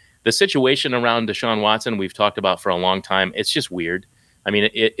things. The situation around Deshaun Watson, we've talked about for a long time. It's just weird. I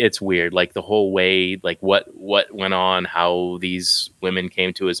mean, it's weird, like the whole way, like what went on, how these women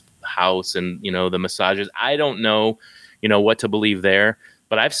came to his house and, the massages. I don't know, what to believe there.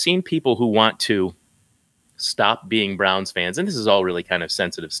 But I've seen people who want to stop being Browns fans. And this is all really kind of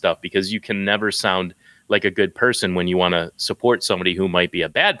sensitive stuff because you can never sound like a good person when you want to support somebody who might be a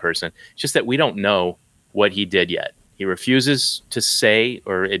bad person. It's just that we don't know what he did yet. He refuses to say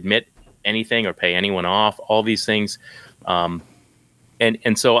or admit anything or pay anyone off, all these things.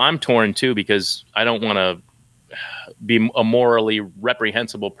 And so I'm torn too because I don't want to be a morally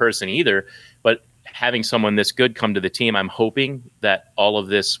reprehensible person either. But having someone this good come to the team, I'm hoping that all of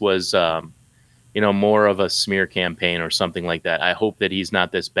this was, more of a smear campaign or something like that. I hope that he's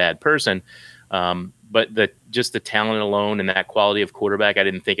not this bad person. But just the talent alone and that quality of quarterback, I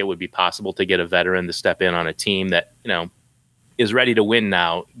didn't think it would be possible to get a veteran to step in on a team that, is ready to win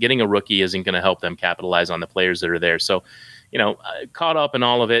now. Getting a rookie isn't going to help them capitalize on the players that are there. So, caught up in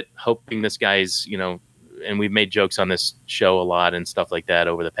all of it, hoping this guy's, and we've made jokes on this show a lot and stuff like that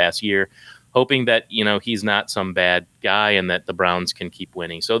over the past year, hoping that, he's not some bad guy and that the Browns can keep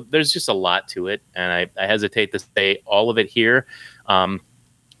winning. So there's just a lot to it. And I hesitate to say all of it here.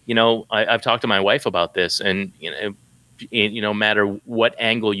 I've talked to my wife about this, and, no matter what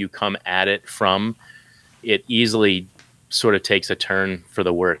angle you come at it from, it easily sort of takes a turn for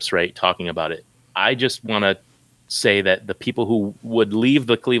the worse, right? Talking about it. I just want to say that the people who would leave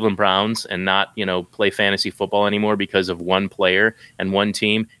the Cleveland Browns and not, play fantasy football anymore because of one player and one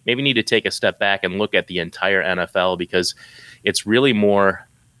team, maybe need to take a step back and look at the entire NFL, because it's really more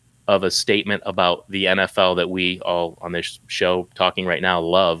of a statement about the NFL that we all on this show talking right now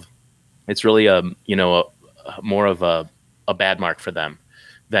love. It's really more of a bad mark for them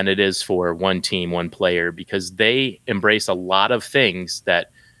than it is for one team, one player, because they embrace a lot of things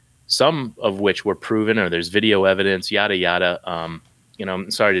that some of which were proven, or there's video evidence, yada, yada. I'm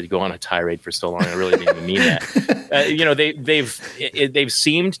sorry to go on a tirade for so long. I really didn't even mean that. They've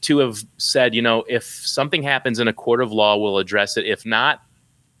seemed to have said, if something happens in a court of law, we'll address it. If not,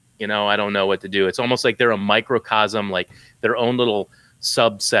 I don't know what to do. It's almost like they're a microcosm, like their own little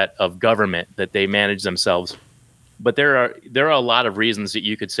subset of government that they manage themselves. But there are a lot of reasons that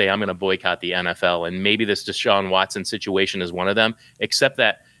you could say, I'm going to boycott the NFL. And maybe this Deshaun Watson situation is one of them, except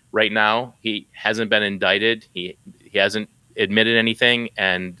that right now he hasn't been indicted. He hasn't admitted anything,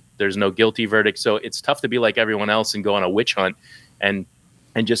 and there's no guilty verdict. So it's tough to be like everyone else and go on a witch hunt and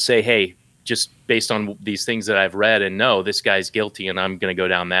just say, hey, just based on these things that I've read and know this guy's guilty, and I'm going to go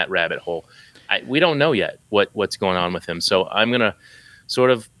down that rabbit hole. We don't know yet what's going on with him. So I'm going to sort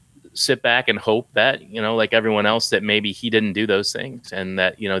of sit back and hope that, like everyone else, that maybe he didn't do those things, and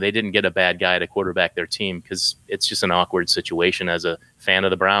that, they didn't get a bad guy to quarterback their team, because it's just an awkward situation. As a fan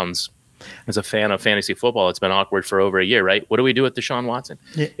of the Browns, as a fan of fantasy football, it's been awkward for over a year, right? What do we do with Deshaun Watson?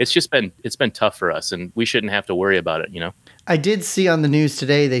 Yeah. It's been tough for us, and we shouldn't have to worry about it, I did see on the news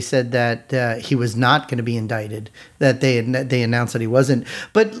today, they said that he was not going to be indicted, that they announced that he wasn't.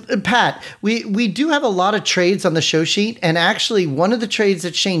 But Pat, we do have a lot of trades on the show sheet. And actually, one of the trades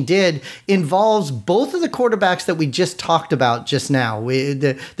that Shane did involves both of the quarterbacks that we just talked about just now.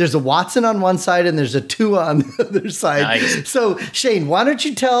 There's a Watson on one side and there's a Tua on the other side. Nice. So Shane, why don't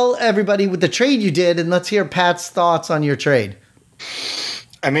you tell everybody with the trade you did, and let's hear Pat's thoughts on your trade.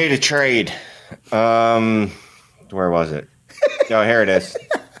 I made a trade. Where was it? Oh, here it is.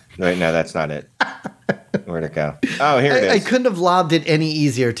 Wait, no, that's not it. Where'd it go? Oh, here it is. I couldn't have lobbed it any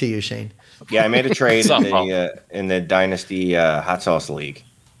easier to you, Shane. Yeah, I made a trade in the Dynasty Hot Sauce League.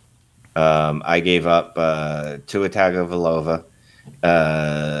 I gave up Tua Tagovailoa,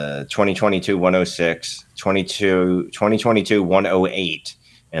 2022 106, 2022 108,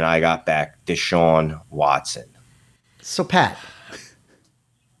 and I got back Deshaun Watson. So, Pat.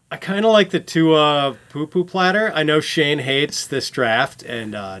 I kind of like the Tua poo-poo platter. I know Shane hates this draft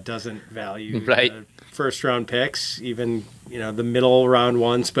and doesn't value the first-round picks, even the middle round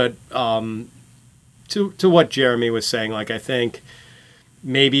ones. But to what Jeremy was saying, I think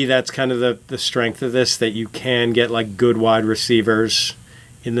maybe that's kind of the strength of this, that you can get good wide receivers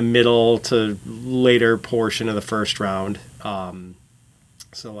in the middle to later portion of the first round.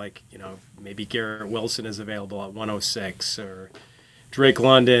 So maybe Garrett Wilson is available at 106, or Drake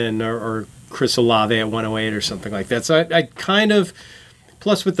London or Chris Olave at 108 or something like that. So I kind of,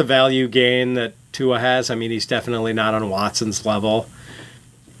 plus with the value gain that Tua has, he's definitely not on Watson's level.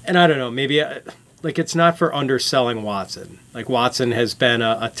 And I don't know, maybe it's not for underselling Watson. Watson has been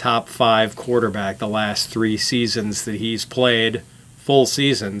a top 5 quarterback the last 3 seasons that he's played, full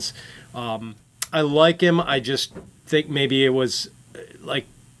seasons. I like him. I just think maybe it was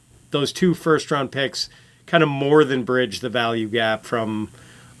those 2 first-round picks kind of more than bridge the value gap from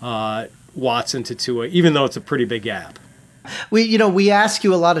Watson to Tua, even though it's a pretty big gap. We ask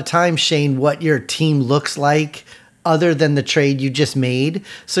you a lot of times, Shane, what your team looks like other than the trade you just made.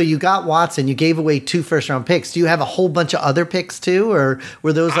 So you got Watson, you gave away 2 first-round picks. Do you have a whole bunch of other picks too, or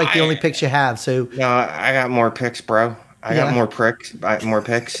were those the only picks you have? So no, I got more picks, bro. I got more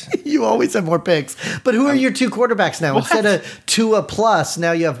picks. You always have more picks. But who are your 2 quarterbacks now? What? Instead of Tua plus,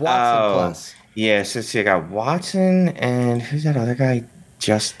 now you have Watson plus. Yeah, so I got Watson and who's that other guy?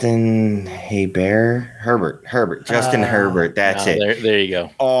 Justin Herbert, Justin Herbert. That's it. There you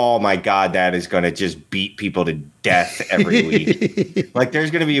go. Oh my God, that is going to just beat people to death every week. Like, there's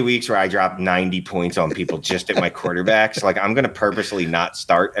going to be weeks where I drop 90 points on people just at my quarterbacks. Like, I'm going to purposely not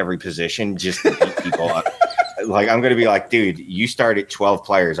start every position just to beat people up. Like, I'm going to be like, dude, you started 12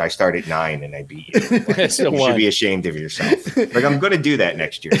 players. I started 9 and I beat you. Like, you should be ashamed of yourself. Like, I'm going to do that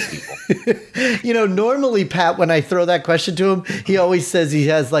next year to You people. normally, Pat, when I throw that question to him, he always says he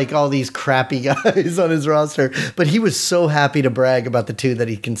has like all these crappy guys on his roster. But he was so happy to brag about the 2 that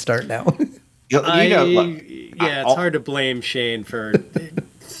he can start now. It's hard to blame Shane for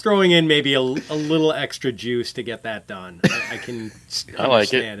throwing in maybe a little extra juice to get that done. I can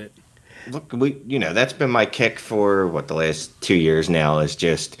understand it. Look, that's been my kick for the last 2 years now, is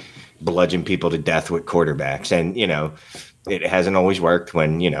just bludgeon people to death with quarterbacks. And, it hasn't always worked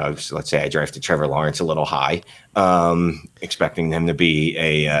when, let's say I drafted Trevor Lawrence a little high, expecting him to be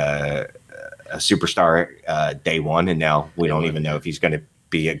a superstar day one. And now we don't even know if he's going to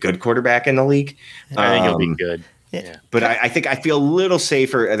be a good quarterback in the league. I think he'll be good. Yeah. But I think I feel a little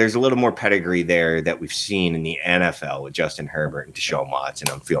safer. There's a little more pedigree there that we've seen in the NFL with Justin Herbert and Deshaun Watson.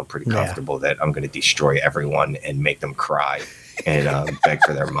 I'm feeling pretty comfortable that I'm going to destroy everyone and make them cry and beg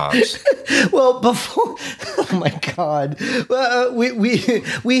for their moms. Well, oh my God,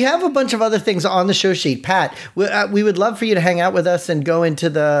 we have a bunch of other things on the show sheet. Pat, we would love for you to hang out with us and go into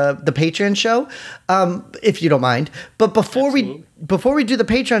the Patreon show, if you don't mind. But before we do the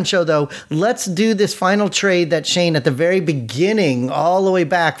Patreon show, though, let's do this final trade that Shane, at the very beginning, all the way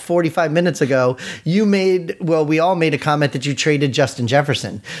back 45 minutes ago, you made. Well, we all made a comment that you traded Justin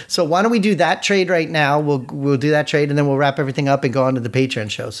Jefferson. So why don't we do that trade right now? We'll do that trade, and then we'll wrap everything up and go on to the Patreon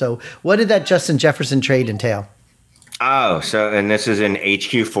show. So what did that Justin Jefferson trade entail? And this is in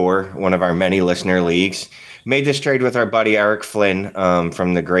HQ4, one of our many listener leagues. Made this trade with our buddy Eric Flynn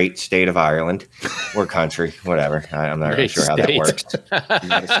from the great state of Ireland, or country, whatever. I'm not really sure how that works.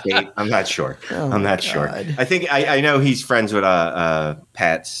 Not a state. I'm not sure. I'm not sure. I think I know he's friends with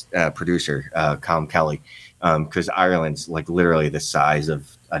Pat's producer, Colm Kelly, because Ireland's like literally the size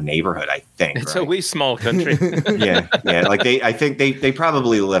of a neighborhood, I think. It's a wee small country. yeah. Like I think they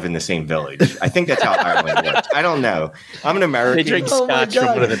probably live in the same village. I think that's how Ireland works. I don't know. I'm an American. They drink scotch from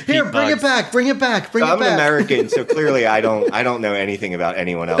one of the Here, bring it back. I'm an American, so clearly I don't know anything about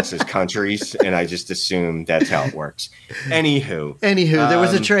anyone else's countries, and I just assume that's how it works. Anywho, there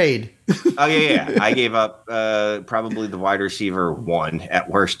was a trade. Oh yeah. I gave up probably the wide receiver 1, at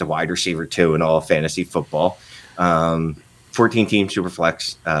worst the wide receiver 2 in all of fantasy football. 14-team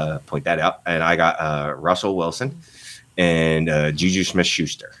Superflex, point that out. And I got Russell Wilson and Juju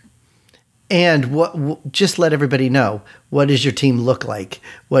Smith-Schuster. And just let everybody know, what does your team look like?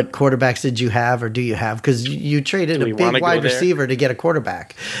 What quarterbacks did you have or do you have? Because you traded a big wide receiver to get a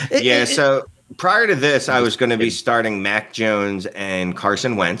quarterback. So prior to this, I was going to be starting Mac Jones and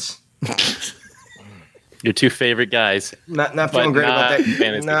Carson Wentz. Your 2 favorite guys. Not feeling great about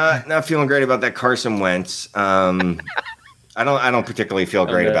that. Not feeling great about that Carson Wentz. I don't particularly feel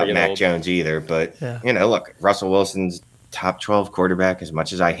great about Mac Jones either, but look, Russell Wilson's top 12 quarterback. As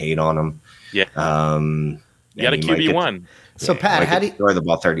much as I hate on him, you got a QB1. So Pat, how do you throw the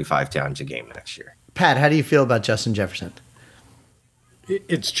ball 35 times a game next year? Pat, how do you feel about Justin Jefferson?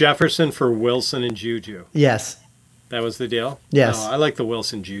 It's Jefferson for Wilson and Juju. Yes, that was the deal. Yes, I like the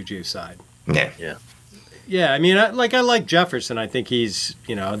Wilson Juju side. Yeah. Yeah, I mean, I like Jefferson. I think he's,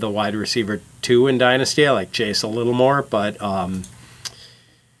 the wide receiver 2 in Dynasty. I like Chase a little more, but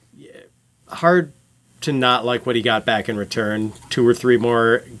hard to not like what he got back in return. 2 or 3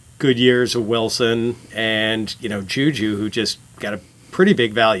 more good years of Wilson and, Juju, who just got a pretty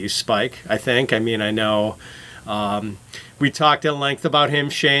big value spike, I think. I mean, I know we talked at length about him,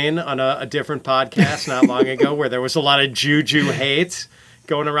 Shane, on a different podcast not long ago where there was a lot of Juju hate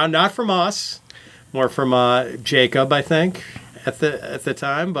going around, not from us. More from Jacob, I think, at the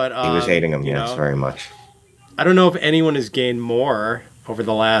time. But he was hating him, yes, very much. I don't know if anyone has gained more over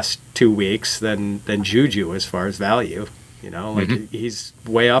the last 2 weeks than Juju as far as value. He's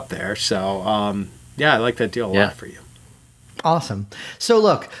way up there. So, I like that deal a lot for you. Awesome. So,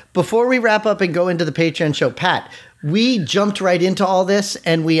 look, before we wrap up and go into the Patreon show, Pat, we jumped right into all this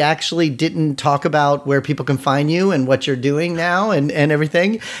and we actually didn't talk about where people can find you and what you're doing now and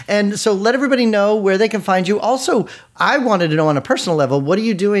everything. And so let everybody know where they can find you. Also, I wanted to know on a personal level, what are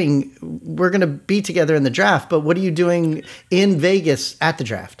you doing? We're going to be together in the draft, but what are you doing in Vegas at the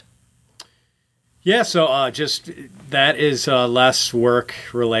draft? Yeah, so just that is less work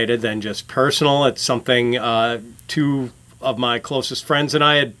related than just personal. It's something to of my closest friends and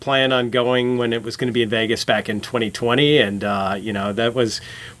I had planned on going when it was going to be in Vegas back in 2020. And,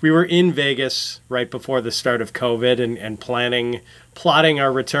 we were in Vegas right before the start of COVID and plotting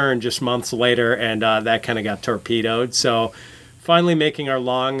our return just months later. And that kind of got torpedoed. So finally making our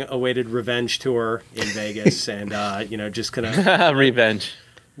long-awaited revenge tour in Vegas and, just going to revenge.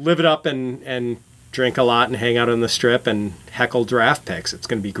 Live it up and drink a lot and hang out on the strip and heckle draft picks. It's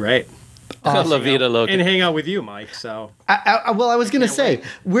going to be great. Awesome. La vida loca. And hang out with you, Mike. So, I was going to say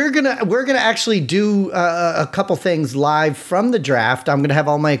we're gonna actually do a couple things live from the draft. I'm going to have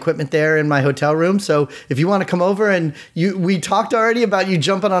all my equipment there in my hotel room. So if you want to come over and we talked already about you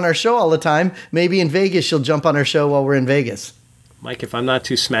jumping on our show all the time. Maybe in Vegas you'll jump on our show while we're in Vegas. Mike, if I'm not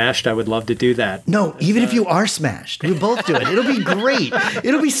too smashed, I would love to do that. No, even if you are smashed, we'll both do it. It'll be great.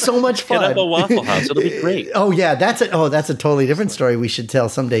 It'll be so much fun. Hit up a Waffle House. It'll be great. Oh, yeah. That's a totally different story we should tell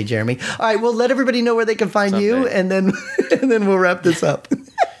someday, Jeremy. All right. Well, let everybody know where they can find you, and then we'll wrap this up.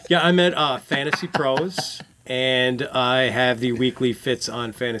 Yeah, I'm at Fantasy Pros, and I have the weekly Fitz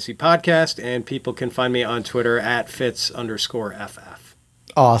on Fantasy podcast, and people can find me on Twitter at Fitz_FF.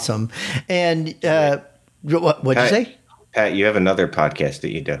 Awesome. And what'd you say? Pat, you have another podcast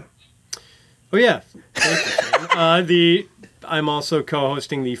that you do. Oh, yeah. Thank you, I'm also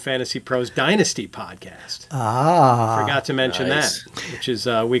co-hosting the Fantasy Pros Dynasty podcast. Forgot to mention that, which is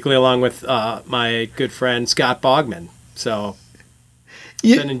weekly along with my good friend Scott Bogman. So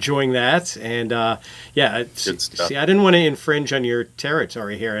been enjoying that. And see, I didn't want to infringe on your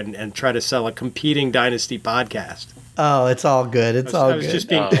territory here and try to sell a competing Dynasty podcast. Oh, it's all good. I was just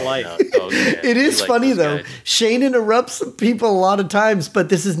being polite. No, it is funny, though. Guys. Shane interrupts people a lot of times, but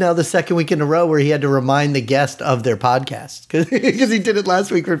this is now the second week in a row where he had to remind the guest of their podcast because he did it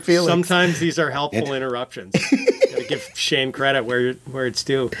last week for Felix. Sometimes these are helpful interruptions. Gotta give Shane credit where it's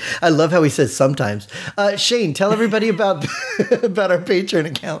due. I love how he says sometimes. Shane, tell everybody about our Patreon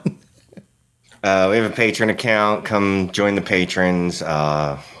account. We have a Patreon account. Come join the patrons.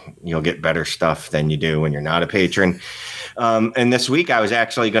 You'll get better stuff than you do when you're not a patron. And this week I was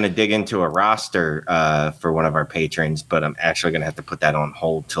actually going to dig into a roster for one of our patrons, but I'm actually going to have to put that on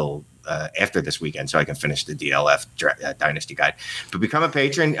hold till after this weekend so I can finish the DLF Dynasty Guide. But become a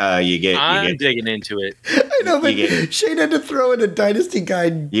patron, you get digging into it. I know, but Shane had to throw in a Dynasty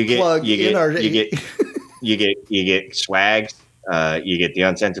Guide plug you get swags. You get the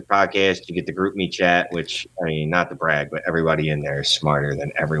Uncensored podcast, you get the Group Me chat, which, I mean, not to brag, but everybody in there is smarter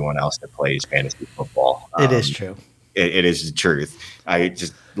than everyone else that plays fantasy football. It is true. It is the truth. I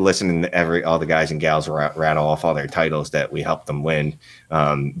just listening to all the guys and gals rattle off all their titles that we helped them win,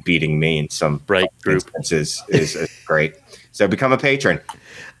 beating me in some instances is great. So become a patron.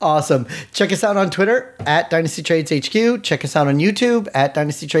 Awesome. Check us out on Twitter at Dynasty Trades HQ. Check us out on YouTube at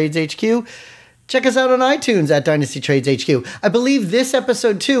Dynasty Trades HQ. Check us out on iTunes at Dynasty Trades HQ. I believe this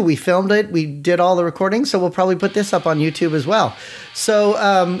episode, too, we filmed it. We did all the recording, so we'll probably put this up on YouTube as well.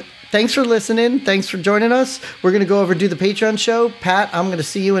 So thanks for listening. Thanks for joining us. We're going to go over do the Patreon show. Pat, I'm going to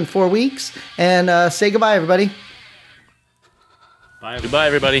see you in 4 weeks. And say goodbye, everybody. Bye. Goodbye,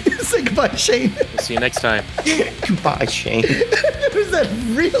 everybody. Say goodbye, Shane. We'll see you next time. Goodbye, Shane. It was that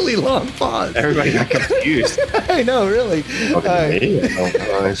really long pause. Everybody got confused. I know, really.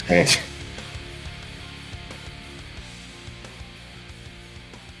 Okay, all right.